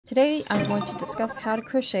Today I'm going to discuss how to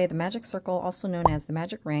crochet the magic circle, also known as the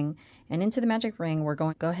magic ring. And into the magic ring we're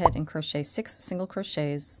going to go ahead and crochet 6 single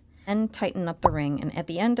crochets and tighten up the ring. And at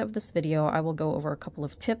the end of this video I will go over a couple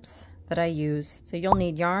of tips that I use. So you'll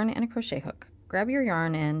need yarn and a crochet hook. Grab your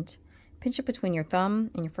yarn end, pinch it between your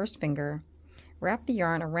thumb and your first finger, wrap the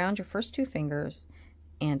yarn around your first 2 fingers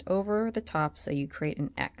and over the top so you create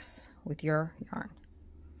an X with your yarn.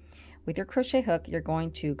 With your crochet hook, you're going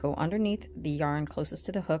to go underneath the yarn closest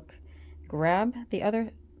to the hook, grab the other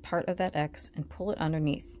part of that X and pull it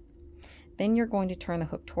underneath. Then you're going to turn the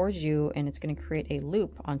hook towards you and it's going to create a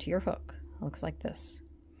loop onto your hook. It looks like this.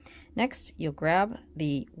 Next, you'll grab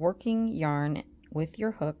the working yarn with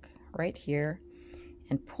your hook right here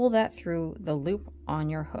and pull that through the loop on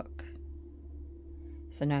your hook.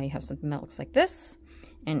 So now you have something that looks like this.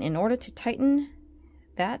 And in order to tighten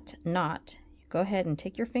that knot, go ahead and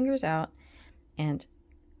take your fingers out and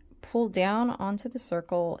pull down onto the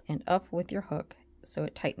circle and up with your hook so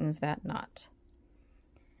it tightens that knot.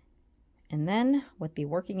 And then with the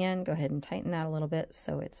working end, go ahead and tighten that a little bit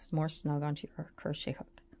so it's more snug onto your crochet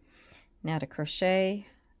hook. Now to crochet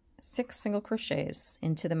 6 single crochets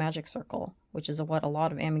into the magic circle, which is what a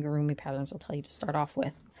lot of amigurumi patterns will tell you to start off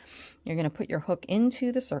with. You're going to put your hook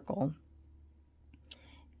into the circle.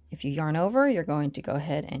 If you yarn over, you're going to go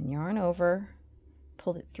ahead and yarn over,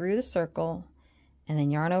 pull it through the circle, and then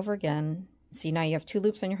yarn over again. See, now you have 2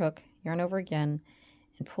 loops on your hook. Yarn over again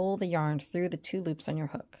and pull the yarn through the 2 loops on your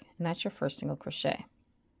hook, and that's your first single crochet.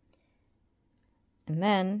 And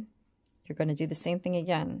then you're going to do the same thing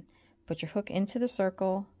again. Put your hook into the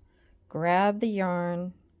circle, grab the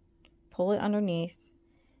yarn, pull it underneath,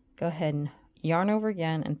 go ahead and yarn over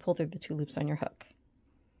again and pull through the 2 loops on your hook.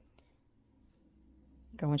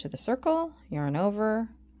 Go into the circle, yarn over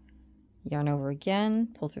again,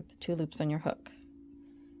 pull through the 2 loops on your hook.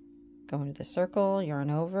 Go into the circle,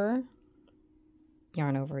 yarn over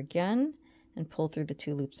again, and pull through the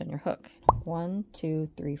 2 loops on your hook. 1, 2,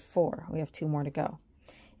 3, 4. We have 2 more to go.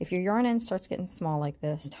 If your yarn end starts getting small like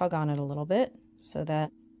this, tug on it a little bit so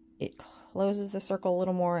that it closes the circle a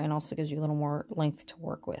little more and also gives you a little more length to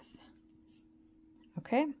work with.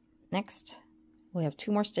 Okay, next we have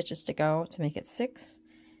 2 more stitches to go to make it 6.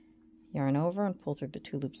 Yarn over and pull through the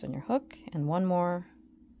 2 loops on your hook, and 1 more,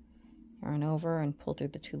 yarn over and pull through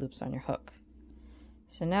the 2 loops on your hook.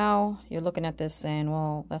 So now you're looking at this saying,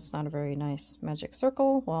 well, that's not a very nice magic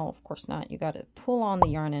circle. Well, of course not. You got to pull on the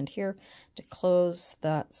yarn end here to close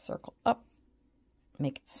that circle up,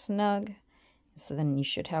 make it snug. So then you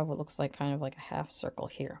should have what looks like kind of like a half circle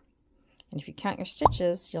here. And if you count your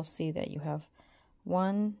stitches, you'll see that you have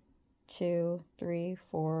 1, 2, 3,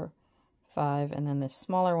 4, 5, and then this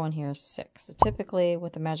smaller one here is 6. So typically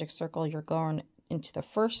with the magic circle, you're going into the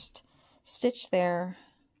first stitch there.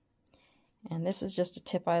 And this is just a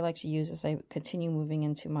tip I like to use as I continue moving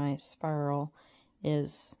into my spiral,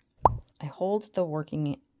 is I hold the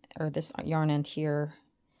working, or this yarn end here,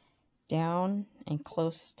 down and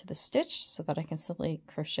close to the stitch so that I can simply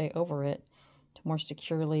crochet over it to more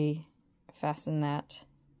securely fasten that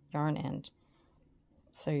yarn end.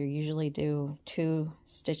 So you usually do 2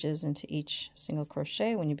 stitches into each single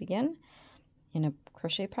crochet when you begin in a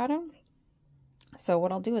crochet pattern. So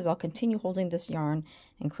what I'll do is I'll continue holding this yarn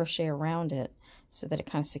and crochet around it so that it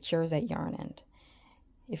kind of secures that yarn end.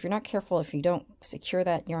 If you're not careful, if you don't secure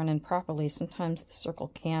that yarn end properly, sometimes the circle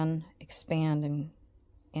can expand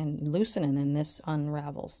and loosen, and then this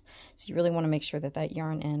unravels. So you really want to make sure that that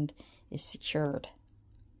yarn end is secured.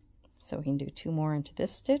 So we can do 2 more into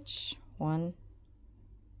this stitch. 1,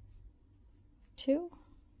 2.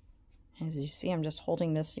 As you see, I'm just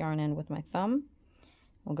holding this yarn end with my thumb.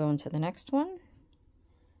 We'll go into the next one.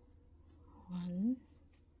 1,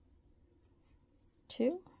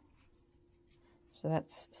 2. So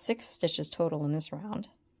that's 6 stitches total in this round.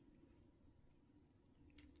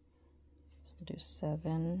 So we'll do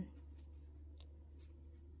 7,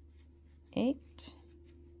 8,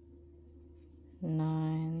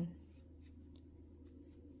 9,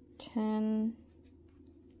 10,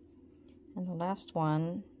 and the last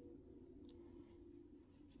one,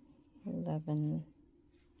 11,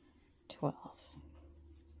 12.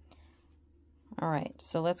 All right,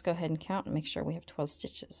 so let's go ahead and count and make sure we have 12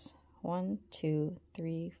 stitches. 1, 2,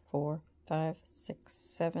 3, 4, 5, 6,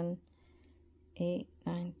 7, 8,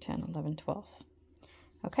 9, 10, 11, 12.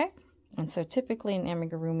 Okay, and so typically in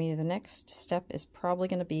amigurumi, the next step is probably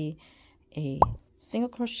going to be a single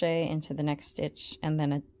crochet into the next stitch and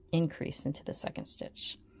then an increase into the second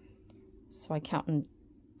stitch. So I count in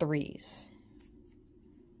 3s.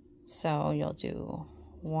 So you'll do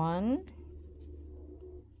 1,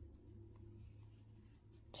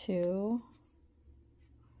 2,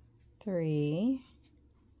 3,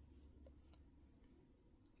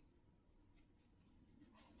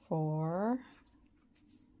 4,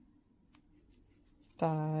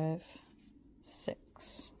 5,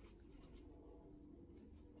 6,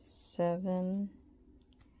 7,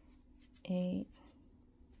 8,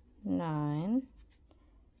 9,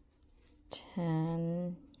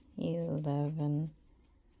 10, 11,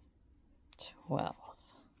 12,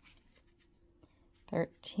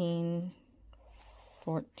 13,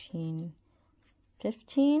 14,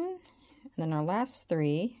 15, and then our last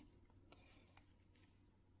 3,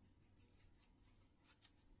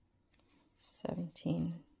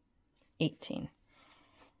 17, 18.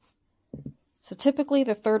 So typically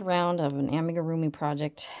the third round of an amigurumi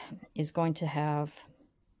project is going to have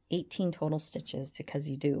 18 total stitches, because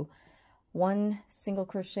you do 1 single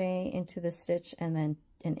crochet into the stitch and then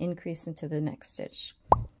an increase into the next stitch.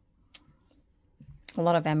 A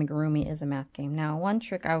lot of amigurumi is a math game. Now, one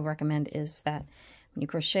trick I would recommend is that when you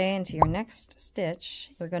crochet into your next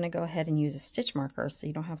stitch, you're going to go ahead and use a stitch marker, so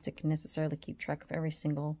you don't have to necessarily keep track of every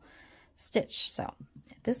single stitch. So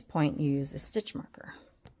at this point, you use a stitch marker.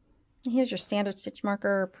 Here's your standard stitch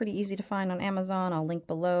marker, pretty easy to find on Amazon. I'll link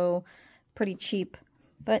below, pretty cheap.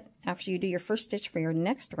 But after you do your first stitch for your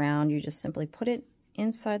next round, you just simply put it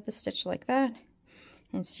inside the stitch like that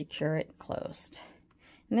and secure it closed.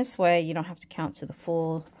 And this way you don't have to count to the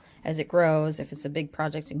full as it grows. If it's a big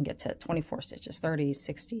project, you can get to 24 stitches, 30,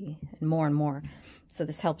 60, and more. So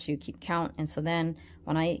this helps you keep count. And so then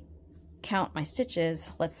when I count my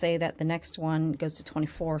stitches, let's say that the next one goes to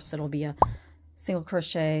 24, so it'll be a single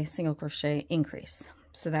crochet, increase.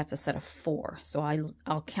 So that's a set of 4. So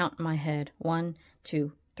I'll count in my head 1,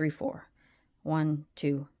 2, 3, 4. 1,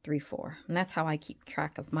 2, 3, 4. And that's how I keep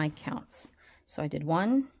track of my counts. So I did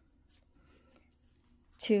 1,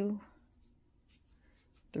 2,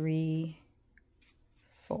 3,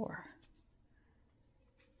 4.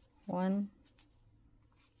 1,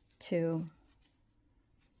 2,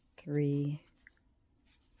 3,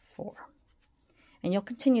 4. And you'll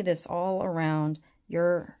continue this all around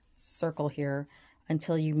your circle here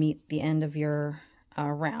until you meet the end of your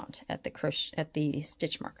round at the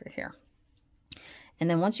stitch marker here. And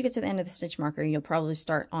then once you get to the end of the stitch marker, you'll probably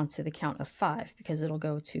start onto the count of 5, because it'll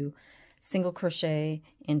go to single crochet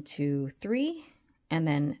into 3 and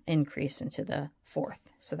then increase into the 4th.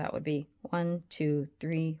 So that would be 1, 2,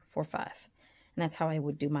 3, 4, 5. And that's how I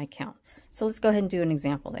would do my counts. So let's go ahead and do an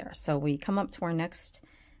example there. So we come up to our next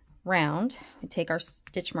round, we take our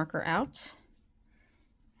stitch marker out,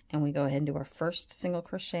 and we go ahead and do our first single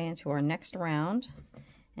crochet into our next round,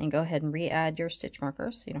 and go ahead and re-add your stitch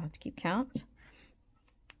marker so you don't have to keep count.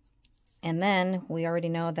 And then we already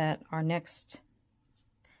know that our next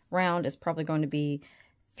round is probably going to be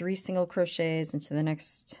 3 single crochets into the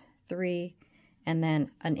next 3, and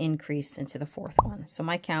then an increase into the 4th one. So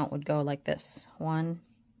my count would go like this: 1,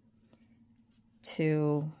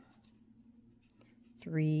 2,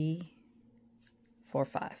 3, 4,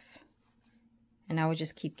 5. And I would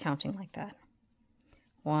just keep counting like that.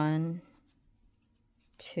 1,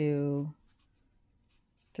 2,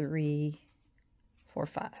 3, 4,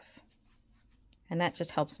 5. And that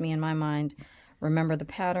just helps me in my mind remember the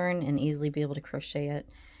pattern and easily be able to crochet it,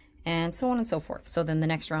 and so on and so forth. So then the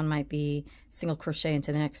next round might be single crochet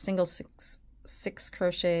into the next single 6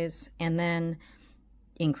 crochets, and then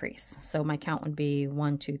increase. So my count would be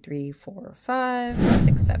 1, 2, 3, 4, 5,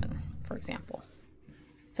 6, 7, for example.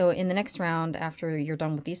 So in the next round, after you're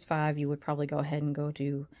done with these 5, you would probably go ahead and go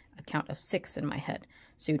to a count of 6 in my head.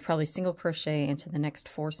 So you'd probably single crochet into the next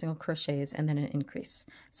 4 single crochets and then an increase.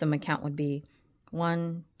 So my count would be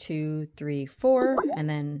 1, 2, 3, 4, and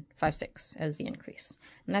then 5, 6 as the increase.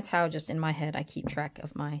 And that's how, just in my head, I keep track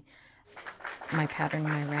of my pattern,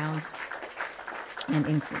 my rounds and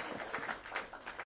increases.